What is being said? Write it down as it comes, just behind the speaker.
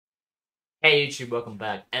Hey YouTube, welcome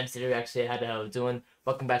back. MC Reaction, how the hell are you doing?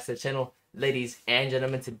 Welcome back to the channel, ladies and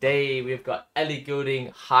gentlemen. Today we've got Ellie Goulding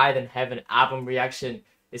Higher Than Heaven album reaction.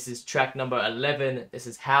 This is track number 11. This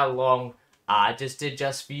is How Long. I just did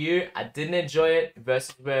Just For You. I didn't enjoy it.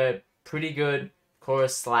 Verses were pretty good.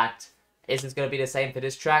 Chorus slacked. Is this going to be the same for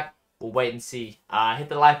this track? We'll wait and see. Hit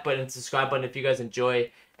the like button and subscribe button if you guys enjoy.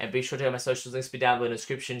 And be sure to have my socials links be down below in the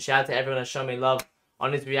description. Shout out to everyone that's shown me love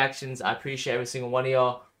on these reactions. I appreciate every single one of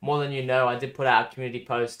y'all. More than you know, I did put out a community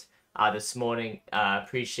post this morning.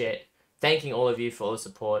 Appreciate thanking all of you for all the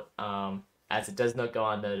support, as it does not go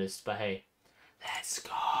unnoticed. But hey, let's go.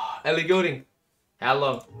 Ellie Goulding, How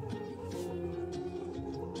Long?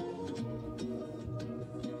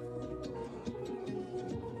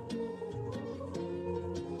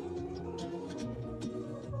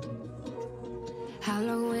 How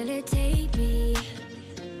long will it take me?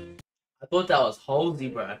 I thought that was Halsey,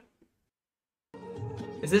 bro.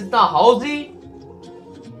 Is this not Halsey?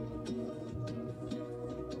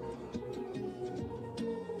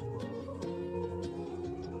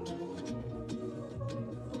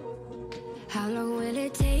 How long will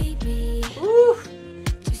it take me Ooh.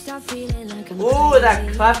 to stop feeling like I'm Ooh, crazy?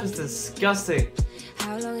 that clap is disgusting.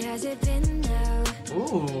 How long has it been now?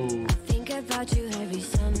 Ooh. I think about you every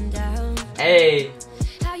sundown. Hey.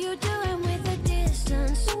 How you doing with the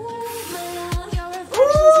distance? Ooh, my love, your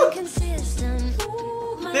affection's inconsistent.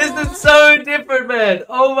 Ooh, my This love. is so different, man.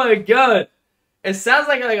 Oh my god. It sounds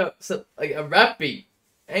like a rap beat.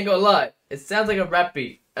 Ain't gonna lie. It sounds like a rap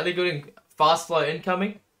beat. Ellie Goulding, fast flow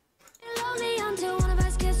incoming. Lonely until one of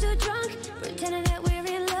us gets too drunk, pretending that we're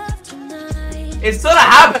in love tonight. It sort of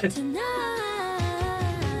happened. Tonight.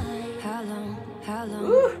 How long? How long?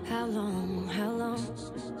 Ooh. How long? How long?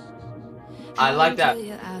 I like that. Till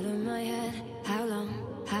you're out of my head. How long?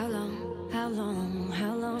 How long? How long?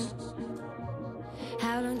 How long?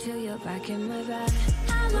 How long till you're back in my bed?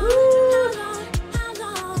 How long? How long? How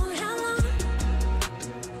long? How long?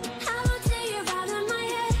 How long till you're out of my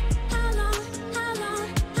head? How long? How long?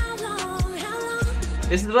 How long? How long?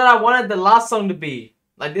 This is what I wanted the last song to be.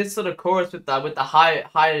 Like this sort of chorus with the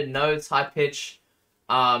high notes, high pitch,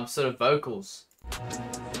 sort of vocals.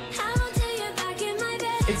 How long till you're back in my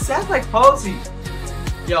bed? It sounds like Halsey.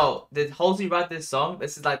 Yo, did Halsey write this song?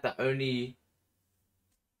 This is like the only...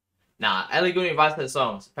 Nah, Ellie Goulding writes her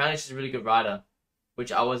songs. Apparently she's a really good writer,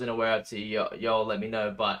 which I wasn't aware of. To y'all let me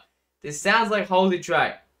know. But this sounds like Halsey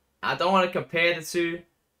track. I don't want to compare the two.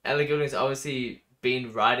 Ellie Goulding's obviously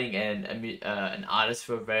been writing and an artist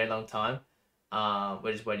for a very long time.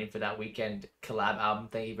 We're just waiting for that weekend collab album.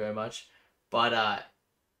 Thank you very much. But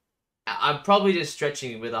I'm probably just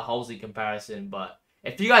stretching with a Halsey comparison. But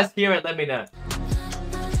if you guys hear it, let me know.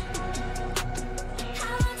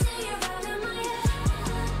 How long till you're out of my head?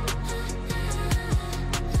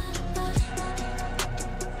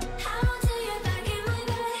 How long till you're back in my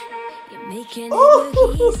bed? You're making it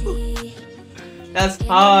look easy. That's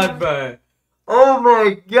hard, bro. Oh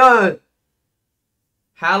my god.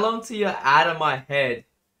 How long till you're out of my head?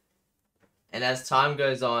 And as time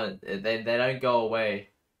goes on, they don't go away.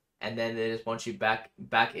 And then they just want you back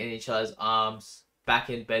in each other's arms, back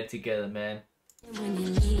in bed together, man. When you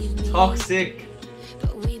leave me, Toxic.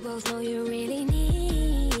 but we both know you really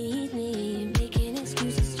need me. Making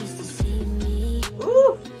excuses just to see me.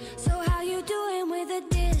 Ooh. So how you doing with the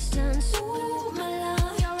distance? Ooh, my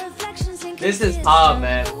love, your reflections This is hard,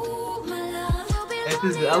 man. Ooh, my love, This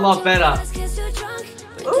is a lot better.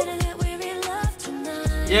 Ooh.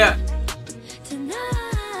 Yeah.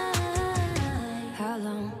 How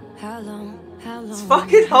long? How long? How long? It's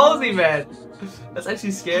fucking Halsey, man. That's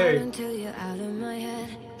actually How scary. long till you're out of my head?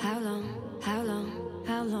 How long? How long?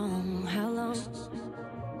 How long? How long?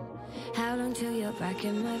 How long till you're back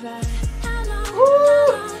in my bed? How long?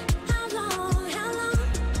 Ooh. How long? How long?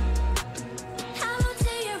 How long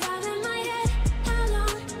till you're out of my head? How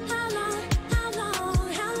long? How long? How long?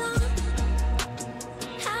 How long?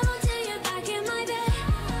 How long till you're back in my bed?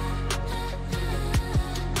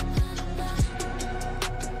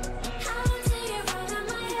 How long till you're out of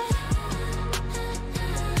my head?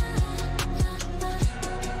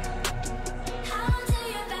 How long till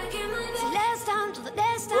you're back in my bed? Last time till the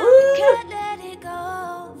last time we can't let it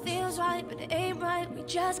go. Feels right, but it ain't right. We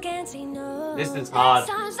just can't say no. This is hard. Last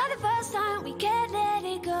time's not the first time. We can't let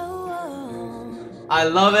it go. I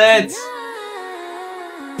love it.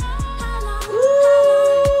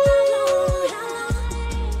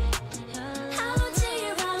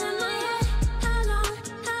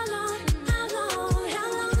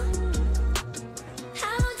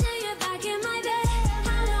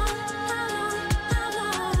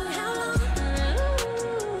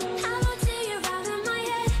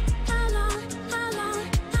 How long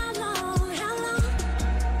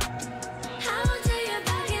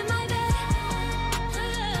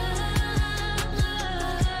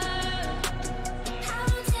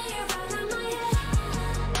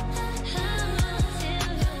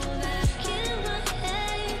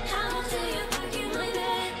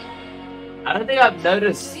I don't think I've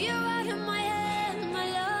noticed. You're out of my head, my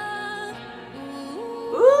love.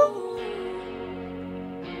 Ooh.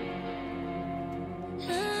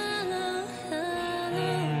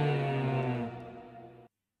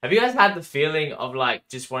 Have you guys had the feeling of like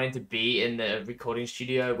just wanting to be in the recording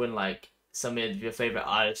studio when like some of your favorite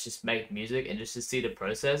artists just make music and just to see the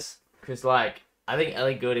process? Because like I think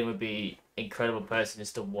Ellie Goulding would be an incredible person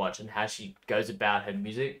just to watch and how she goes about her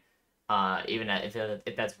music. Even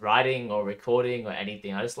if that's writing or recording or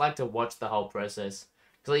anything, I just like to watch the whole process.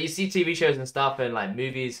 Cause like you see TV shows and stuff and like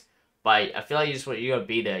movies, but I feel like you gotta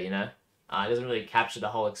be there, you know. It doesn't really capture the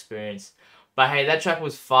whole experience. But hey, that track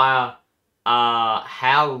was fire.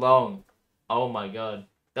 How long? Oh my god,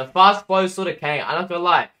 the fast flow sort of came. I'm not gonna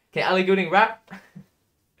lie. Can Ellie Goulding rap?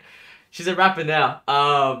 She's a rapper now.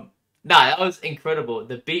 Nah, that was incredible.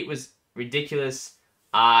 The beat was ridiculous.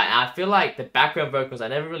 And I feel like the background vocals, I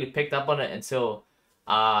never really picked up on it until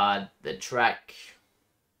the track.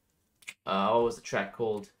 What was the track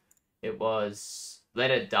called? It was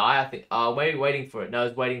Let It Die, I think. Maybe Waiting for It. No, I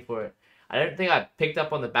was Waiting for It. I don't think I picked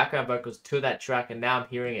up on the background vocals to that track, and now I'm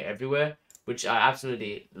hearing it everywhere, which I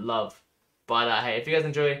absolutely love. But hey, if you guys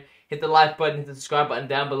enjoy, hit the like button, hit the subscribe button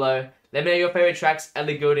down below. Let me know your favorite tracks,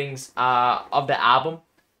 Ellie Goulding's of the album.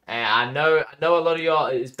 And I know a lot of y'all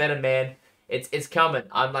is Better Man. It's coming.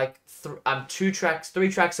 I'm like I'm 3 tracks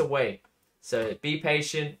away. So be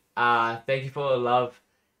patient. Thank you for the love.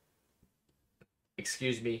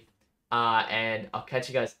 Excuse me. And I'll catch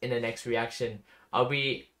you guys in the next reaction. I'll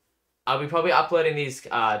be probably uploading these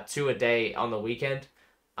 2 a day on the weekend.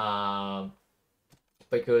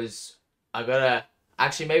 Because I gotta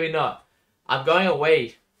actually maybe not. I'm going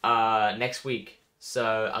away next week.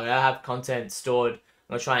 So I'm gonna have content stored. I'm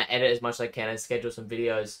gonna try and edit as much as I can and schedule some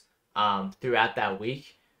videos throughout that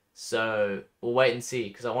week. So we'll wait and see,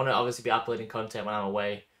 because I want to obviously be uploading content when I'm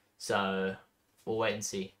away. So we'll wait and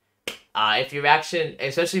see. If your reaction,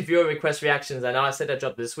 especially viewer request reactions, I know I said that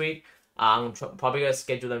dropped this week. I'm probably gonna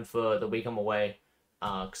schedule them for the week I'm away,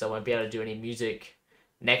 because I won't be able to do any music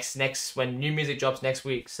next when new music drops next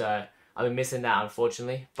week. So I'll be missing that,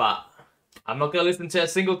 unfortunately. But I'm not gonna listen to a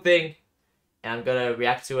single thing, and I'm gonna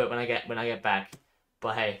react to it when I get back.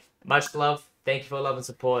 But hey, much love. Thank you for the love and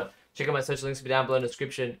support. Check out my social links down below in the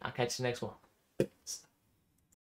description. I'll catch you next one.